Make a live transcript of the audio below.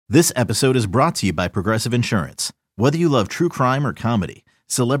This episode is brought to you by Progressive Insurance. Whether you love true crime or comedy,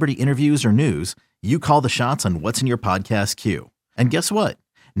 celebrity interviews or news, you call the shots on what's in your podcast queue. And guess what?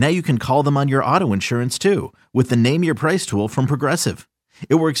 Now you can call them on your auto insurance too with the Name Your Price tool from Progressive.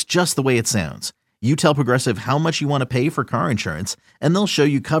 It works just the way it sounds. You tell Progressive how much you want to pay for car insurance, and they'll show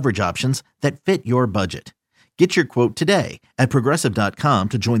you coverage options that fit your budget. Get your quote today at Progressive.com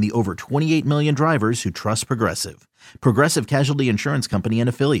to join the over 28 million drivers who trust Progressive. Progressive Casualty Insurance Company and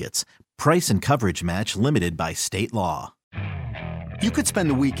Affiliates. Price and coverage match limited by state law. You could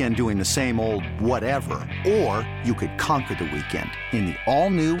spend the weekend doing the same old whatever, or you could conquer the weekend in the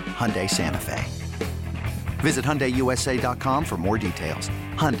all-new Hyundai Santa Fe. Visit HyundaiUSA.com for more details.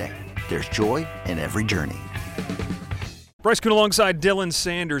 Hyundai, there's joy in every journey. Bryce Kuhn alongside Dylan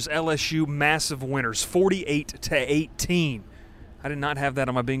Sanders, LSU massive winners, 48-18. I did not have that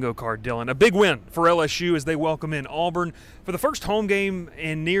on my bingo card, Dylan. A big win for LSU as they welcome in Auburn for the first home game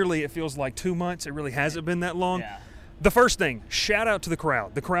in nearly, it feels like 2 months. It really hasn't been that long. Yeah. The first thing, shout out to the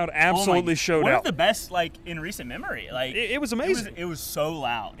crowd. The crowd absolutely showed One out. of the best, in recent memory. It was amazing. It was so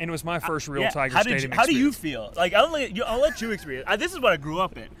loud. And it was my first real Tiger How Stadium How do you experience. feel? I'll let you experience. This is what I grew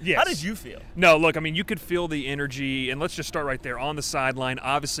up in. Yes. How did you feel? No, look, you could feel the energy, and let's just start right there. On the sideline,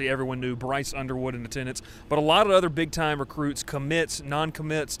 obviously everyone knew Bryce Underwood in attendance, but a lot of other big-time recruits, commits,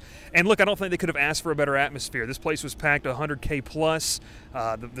 non-commits. And look, I don't think they could have asked for a better atmosphere. This place was packed 100K plus.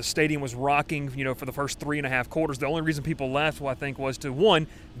 The stadium was rocking, for the first 3.5 quarters. The only reason people left, I think, was to, one,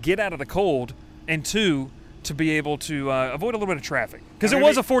 get out of the cold, and two, to be able to avoid a little bit of traffic. Because it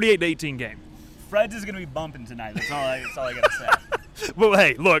was a 48-18 game. Fred's is going to be bumping tonight. That's all I got to say. Well,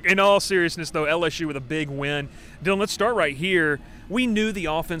 hey, look, in all seriousness, though, LSU with a big win. Dylan, let's start right here. We knew the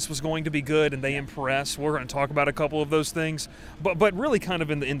offense was going to be good, and they impressed. We're going to talk about a couple of those things. But really kind of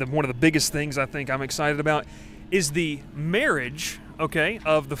in the one of the biggest things I think I'm excited about is the marriage,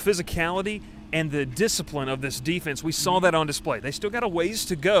 of the physicality and the discipline of this defense. We saw that on display. They still got a ways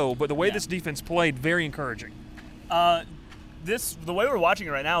to go, but the way this defense played, very encouraging. The way we're watching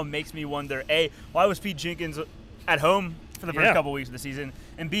it right now makes me wonder, A, why was Pete Jenkins at home for the first couple weeks of the season?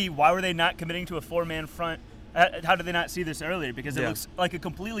 And B, why were they not committing to a four-man front? How did they not see this earlier? Because it looks like a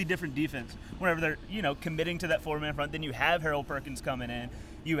completely different defense whenever they're, committing to that four-man front. Then you have Harold Perkins coming in.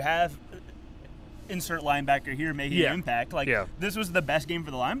 You have insert linebacker here making an impact. This was the best game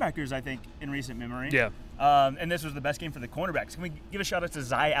for the linebackers, I think, in recent memory. Yeah. And this was the best game for the cornerbacks. Can we give a shout out to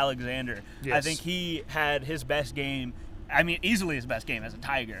Zy Alexander? Yes. I think he had his best game. Easily his best game as a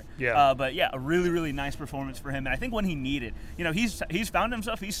Tiger. Yeah. A really, really nice performance for him. And I think when he needed, he's found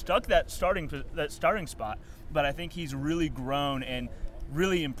himself. He's stuck that starting spot. But I think he's really grown and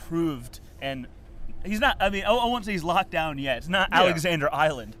really improved. And he's not. I won't say he's locked down yet. It's not Alexander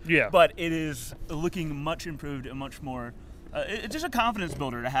Island. Yeah. But it is looking much improved and much more. It's just a confidence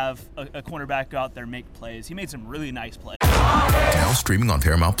builder to have a cornerback go out there and make plays. He made some really nice plays. Now streaming on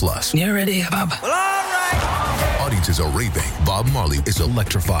Paramount Plus. You ready, Bob? Well, all right. Audiences are raving. Bob Marley is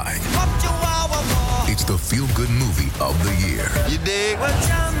electrifying. It's the feel-good movie of the year. You dig?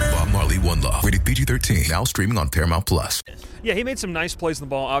 Bob Marley, One Love. Rated PG-13. Now streaming on Paramount Plus. Yeah, he made some nice plays on the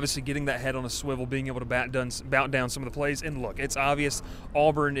ball, obviously getting that head on a swivel, being able to bout down some of the plays. And look, it's obvious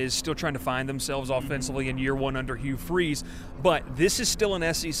Auburn is still trying to find themselves offensively in year one under Hugh Freeze, but this is still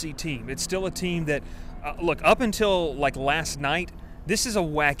an SEC team. It's still a team that, up until last night, this is a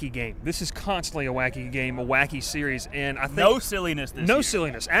wacky game. This is constantly a wacky game, a wacky series, and I think no silliness this year. No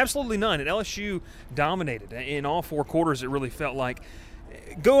silliness, absolutely none. And LSU dominated in all 4 quarters. It really felt like.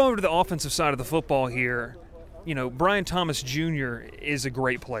 Go over to the offensive side of the football here. Brian Thomas Jr. is a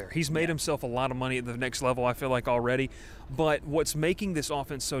great player. He's made himself a lot of money at the next level, I feel like, already. But what's making this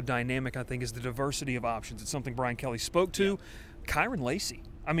offense so dynamic, I think, is the diversity of options. It's something Brian Kelly spoke to. Yeah. Kyron Lacey.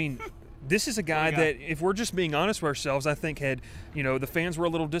 This is a guy that, if we're just being honest with ourselves, I think had, the fans were a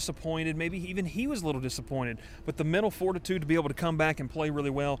little disappointed. Maybe even he was a little disappointed. But the mental fortitude to be able to come back and play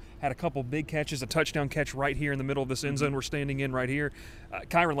really well, had a couple big catches, a touchdown catch right here in the middle of this end zone we're standing in right here.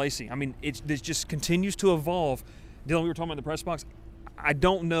 Kyron Lacey, it just continues to evolve. Dylan, we were talking about the press box. I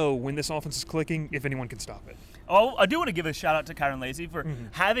don't know when this offense is clicking if anyone can stop it. Oh, I do want to give a shout out to Kyron Lacey for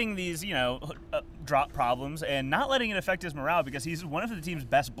having these, drop problems and not letting it affect his morale because he's one of the team's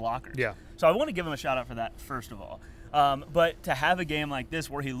best blockers. Yeah. So I want to give him a shout out for that first of all. But to have a game like this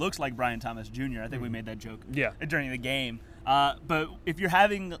where he looks like Brian Thomas Jr., I think we made that joke during the game. But if you're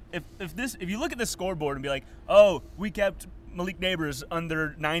having if you look at the scoreboard and be like, oh, we kept Malik Neighbors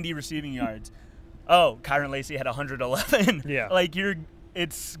under 90 receiving yards. Oh, Kyron Lacey had 111. Yeah.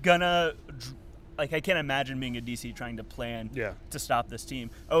 It's gonna. I can't imagine being a DC trying to plan to stop this team.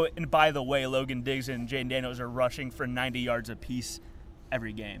 Oh, and by the way, Logan Diggs and Jaden Daniels are rushing for 90 yards apiece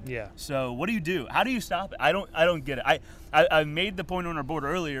every game. Yeah. So what do you do? How do you stop it? I don't get it. I made the point on our board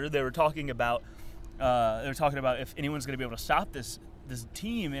earlier. They were talking about if anyone's going to be able to stop this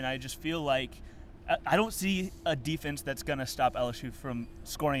team, and I just feel like I don't see a defense that's going to stop LSU from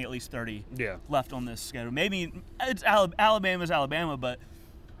scoring at least 30 left on this schedule. Maybe it's Alabama's Alabama, but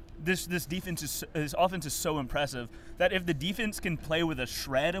this defense this offense is so impressive that if the defense can play with a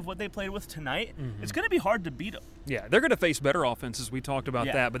shred of what they played with tonight, it's going to be hard to beat them. Yeah, they're going to face better offenses. We talked about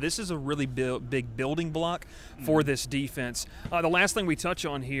that, but this is a really big building block for this defense. The last thing we touch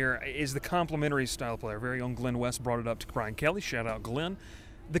on here is the complementary style player. Very own Glenn West brought it up to Brian Kelly. Shout out, Glenn.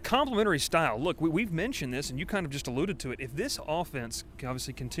 The complementary style, look, we've mentioned this, and you kind of just alluded to it. If this offense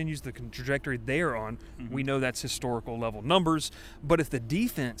obviously continues the trajectory they are on, we know that's historical level numbers. But if the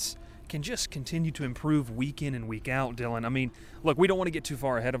defense can just continue to improve week in and week out, Dylan, I mean, look, we don't want to get too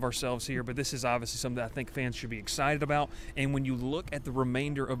far ahead of ourselves here, but this is obviously something that I think fans should be excited about. And when you look at the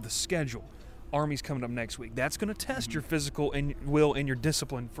remainder of the schedule, Army's coming up next week. That's going to test your physical and will and your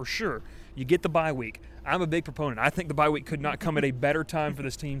discipline for sure. You get the bye week. I'm a big proponent. I think the bye week could not come at a better time for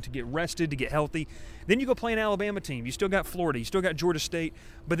this team to get rested, to get healthy. Then you go play an Alabama team. You still got Florida. You still got Georgia State.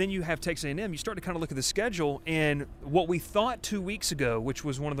 But then you have Texas A&M. You start to kind of look at the schedule, and what we thought 2 weeks ago, which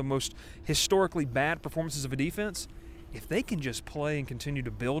was one of the most historically bad performances of a defense, if they can just play and continue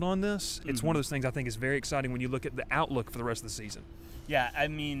to build on this, it's one of those things I think is very exciting when you look at the outlook for the rest of the season. Yeah, I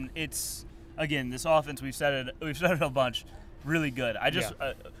mean, it's – again, this offense, we've said it a bunch, really good. I just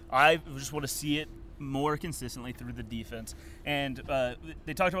want to see it more consistently through the defense. And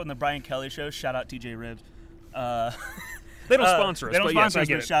they talked about in the Brian Kelly show. Shout out TJ Ribs. They don't sponsor us. They don't sponsor us,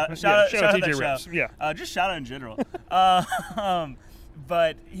 but shout out TJ Ribs. Yeah. Just shout out in general.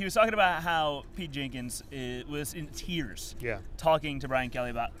 But he was talking about how Pete Jenkins was in tears talking to Brian Kelly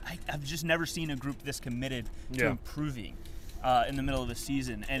about, I've just never seen a group this committed to improving. In the middle of the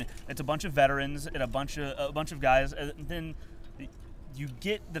season, and it's a bunch of veterans and a bunch of guys. And then you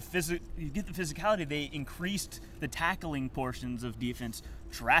get the physicality. They increased the tackling portions of defense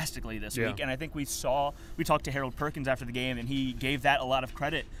drastically this week, and I think we talked to Harold Perkins after the game, and he gave that a lot of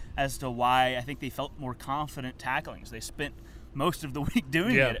credit as to why I think they felt more confident tackling. So they spent most of the week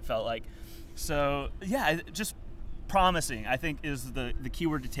doing it. It felt like. So just promising, I think, is the key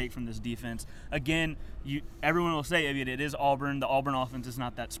word to take from this defense. Again, everyone will say, I mean, it is Auburn. The Auburn offense is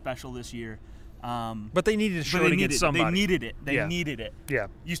not that special this year. But they needed to show it against somebody. They needed it. They needed it. Yeah.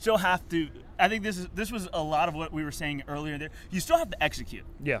 You still have to. I think this was a lot of what we were saying earlier there. You still have to execute.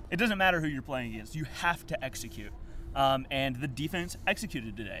 Yeah. It doesn't matter who you're playing against. You have to execute. And the defense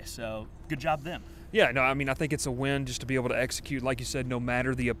executed today. So good job them. Yeah, no, I mean, I think it's a win just to be able to execute, like you said, no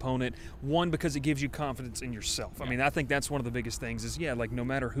matter the opponent. One, because it gives you confidence in yourself. Yeah. I mean, I think that's one of the biggest things is, like no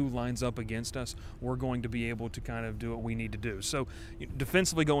matter who lines up against us, we're going to be able to kind of do what we need to do. So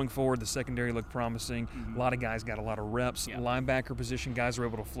defensively going forward, the secondary looked promising. A lot of guys got a lot of reps. Linebacker position, guys are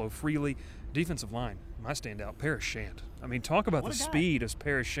able to flow freely. Defensive line, my standout, Paris Shand. I mean, talk about the speed of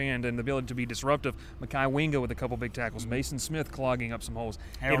Paris Shand and the ability to be disruptive. Mekhi Wingo with a couple big tackles. Mason Smith clogging up some holes.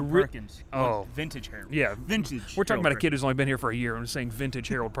 Harold Perkins. Vintage Harold. Yeah. Vintage. We're talking about a kid who's only been here for a year. I'm saying vintage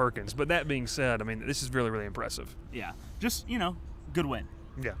Harold Perkins. But that being said, I mean, this is really, really impressive. Yeah. Just, good win.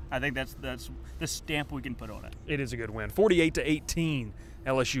 Yeah. I think that's the stamp we can put on it. It is a good win. 48-18.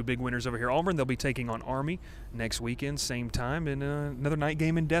 LSU big winners over here. Auburn, they'll be taking on Army next weekend, same time, in another night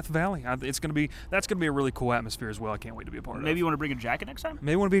game in Death Valley. That's going to be a really cool atmosphere as well. I can't wait to be a part of it. Maybe you want to bring a jacket next time?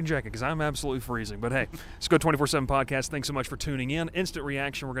 Maybe I want to be in a jacket because I'm absolutely freezing. But hey, let's go 24/7 podcast. Thanks so much for tuning in. Instant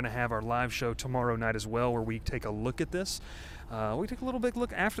Reaction, we're going to have our live show tomorrow night as well where we take a look at this. We take a little big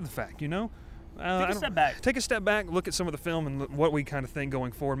look after the fact, Take a step back, look at some of the film and what we kind of think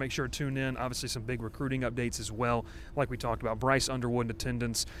going forward. Make sure to tune in. Obviously, some big recruiting updates as well, like we talked about. Bryce Underwood in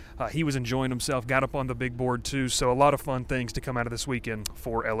attendance. He was enjoying himself, got up on the big board too. So a lot of fun things to come out of this weekend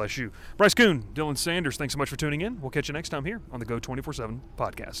for LSU. Bryce Kuhn, Dylan Sanders, thanks so much for tuning in. We'll catch you next time here on the Go 24/7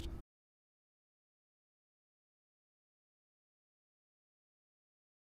 podcast.